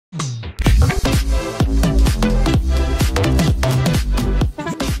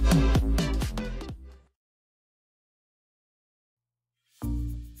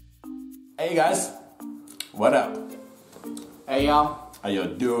Hey guys, what up? Hey y'all. How you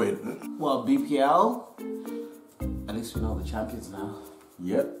doing? Well, BPL, at least we know the champions now.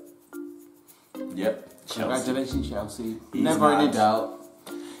 Yep. Chelsea. Congratulations, Chelsea. He's Never any mad. doubt.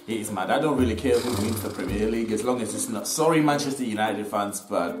 It is mad. I don't really care who wins the Premier League as long as it's not. Sorry, Manchester United fans,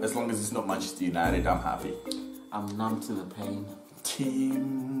 but as long as it's not Manchester United, I'm happy. I'm numb to the pain.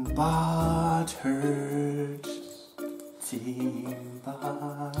 Team battered. Team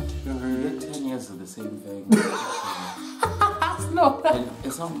battered. You get 10 years of the same thing. No. And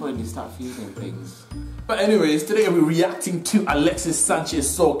at some point, you start feeling things. But anyways, today we're reacting to Alexis Sanchez.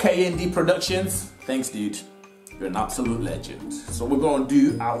 So KND Productions, thanks dude, you're an absolute legend. So we're gonna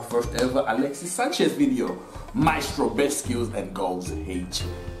do our first ever Alexis Sanchez video, Maestro Best Skills and Goals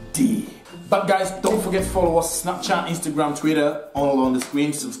HD. But guys, don't forget to follow us, Snapchat, Instagram, Twitter, all on the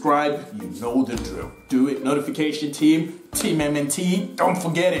screen. Subscribe, you know the drill. Do it, notification team, Team MNT, don't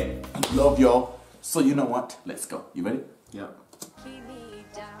forget it. Love y'all. So you know what, let's go. You ready? Yep.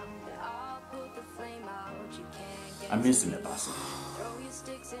 I'm missing it, Basso.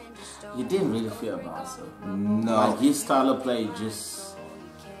 You didn't really feel Barca. No. Like his style of play just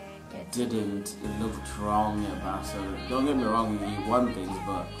didn't. It looked wrong at Barca. Don't get me wrong, he won things,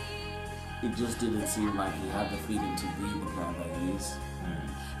 but it just didn't seem like he had the feeling to be the player that he is.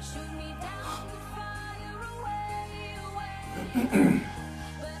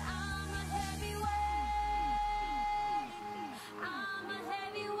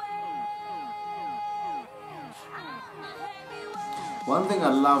 One thing I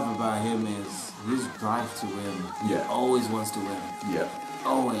love about him is his drive to win. He Yeah. always wants to win. Yeah.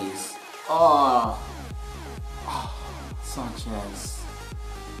 Always. Oh, Sanchez.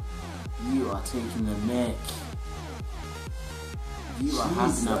 You are taking the neck. You are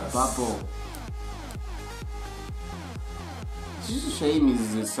having a Jesus. bubble. It's just a shame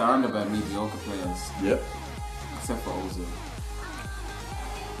he's surrounded by mediocre players. Yep. Except for Ozil.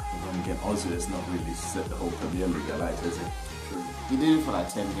 But then again, Ozil has not really set the whole Premier League alight, has he? True. He did it for like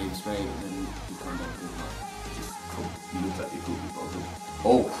 10 games straight and then he come back to He looks like he could be bothered.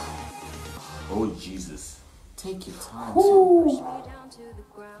 Oh. Oh, Jesus. Take your time, Woo.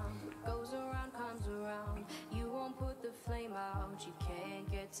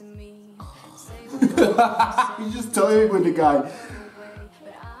 He's just toying with the guy.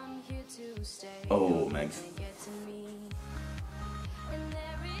 Oh, Max.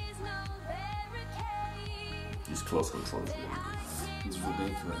 His close control is really good. It's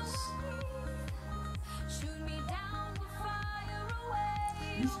ridiculous.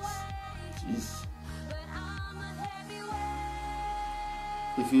 Jesus.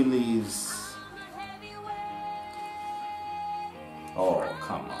 If he leaves, Oh,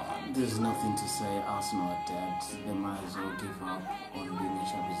 come on. there's nothing to say. Arsenal are dead. They might as well give up on being a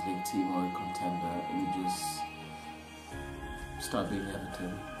Champions League team or a contender and just start being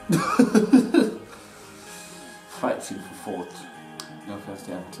Everton. Fighting for fourth. No offense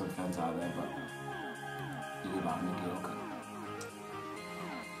to Everton fans out there, but you are mediocre.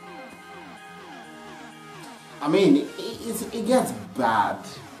 I mean, it gets bad.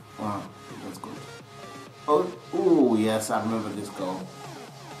 Wow, that's good. Oh, yes, I remember this goal.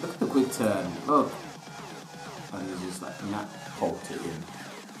 Look at the quick turn. Look. And he's just like, nah. Poked it in.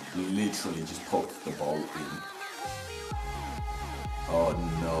 Literally just poked the ball in. Oh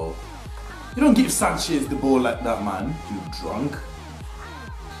no. You don't give Sanchez the ball like that, man. You drunk.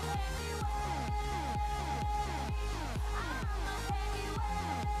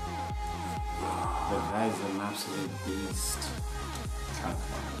 The guy's an absolute beast. Can't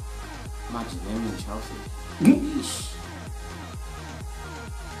find it. Imagine him in Chelsea. Yeesh.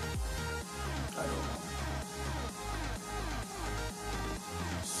 I don't know.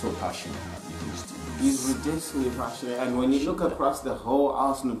 So passionate, man. He's ridiculously passionate, and when you look across the whole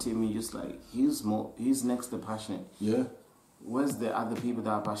Arsenal team, you're just like, he's next to passionate. Yeah. Where's the other people that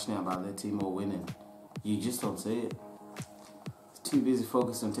are passionate about their team or winning? You just don't see it. He's too busy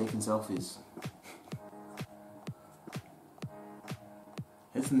focused on taking selfies.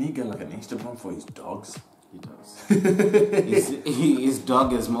 Hasn't he got like an Instagram for his dogs? He does. His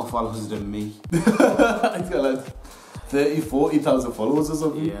dog has more followers than me. He's got like 30, 40,000 followers or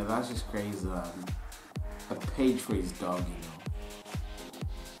something. Yeah, that's just crazy. A page for his dog, you know.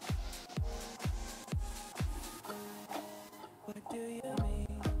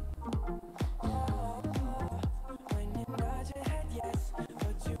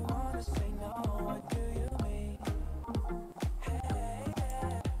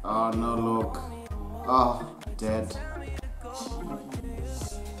 Oh no, look. Oh, dead.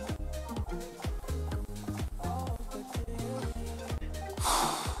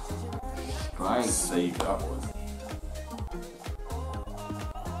 save that one.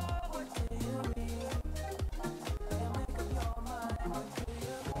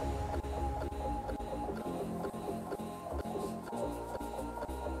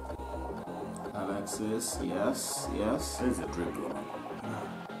 Alexis, yes, yes. There's a dribbler.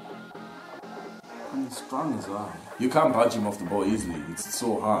 And he's strong as well. You can't budge him off the ball easily. It's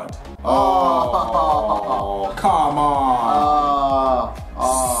so hard. Oh, come on.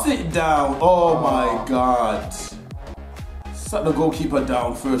 Sit down. Oh my God. Set the goalkeeper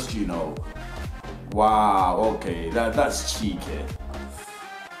down first, you know. Wow, okay. That's cheeky.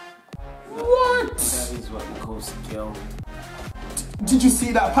 What? That is what you call skill. Did you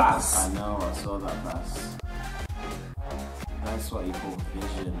see that pass? I know, I saw that pass. That's what you call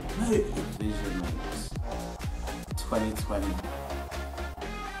vision. Vision, mates. 2020.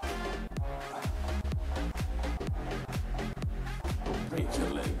 Break your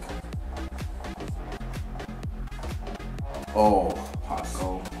leg. Oh, pass.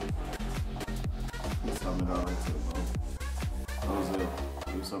 Goal. You tell me that later, bro. Ozil,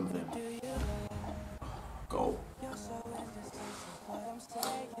 do something. Goal.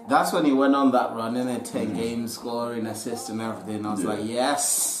 That's when he went on that run in 10 games, scoring, assist and everything. I was like,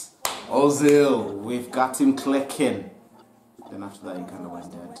 yes, Ozil. we've got him clicking. Then after that, he kind of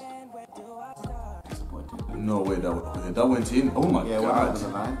went dead. Disappointed. No way, that went in. Oh my Yeah, went God. over the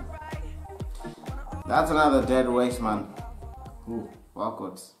line. That's another dead waste, man. Ooh.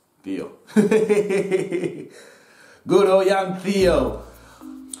 Backwards. Theo. Good old young Theo.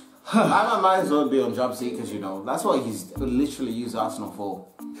 I might as well be on job seekers, you know. That's what he's literally used Arsenal for.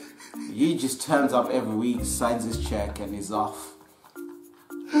 He just turns up every week, signs his check, and he's off.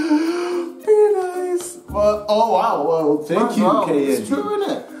 Very nice. Well, oh wow, well, thank you, KND. It's true,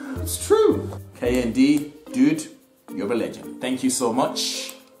 isn't it? It's true. KND, dude, you're a legend. Thank you so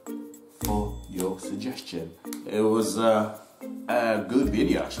much for your suggestion. It was a good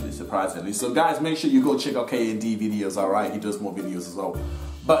video, actually, surprisingly. So guys, make sure you go check out KND videos, alright? He does more videos as well.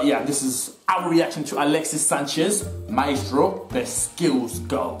 But yeah, this is our reaction to Alexis Sanchez, Maestro, the skills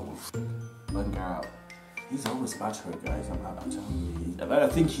goals. Let her out. He's always battered, guys. I'm telling you. I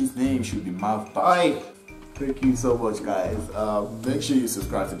think his name should be Mouth Bye. Thank you so much, guys. Make sure you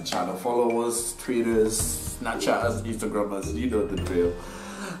subscribe to the channel. Follow us, tweeters, Snapchatters, Instagrammers. You know the drill.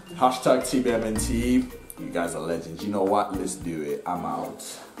 Hashtag TeamMNT. You guys are legends. You know what? Let's do it. I'm out.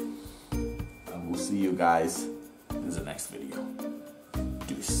 And we'll see you guys in the next video.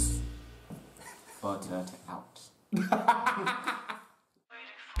 Deuce. Buttered out.